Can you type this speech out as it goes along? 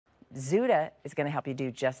Zuda is going to help you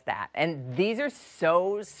do just that. And these are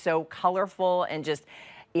so colorful and just,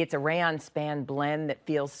 it's a rayon span blend that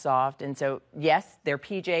feels soft. And so, yes, they're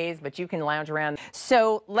PJs, but you can lounge around.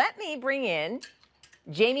 So let me bring in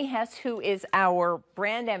Jamie Hess, who is our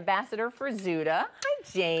brand ambassador for Zuda. Hi,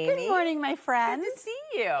 Jamie. Good morning, my friend. Good to see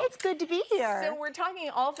you. It's good to be here. So we're talking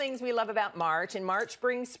all things we love about March, and March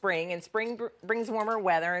brings spring, and spring brings warmer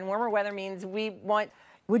weather, and warmer weather means we want...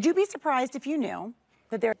 Would you be surprised if you knew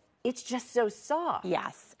that It's just so soft.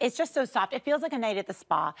 Yes, it's just so soft. It feels like a night at the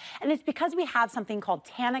spa. And it's because we have something called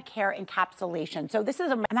Tanna Care encapsulation. So this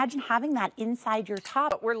is, imagine having that inside your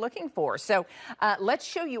top. What we're looking for. So let's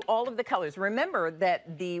show you all of the colors. Remember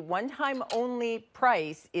that the one-time only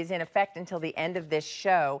price is in effect until the end of this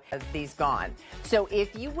show. These gone. So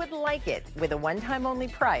if you would like it with a one-time only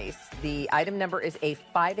price, the item number is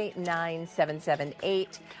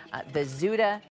A589778. The Zuda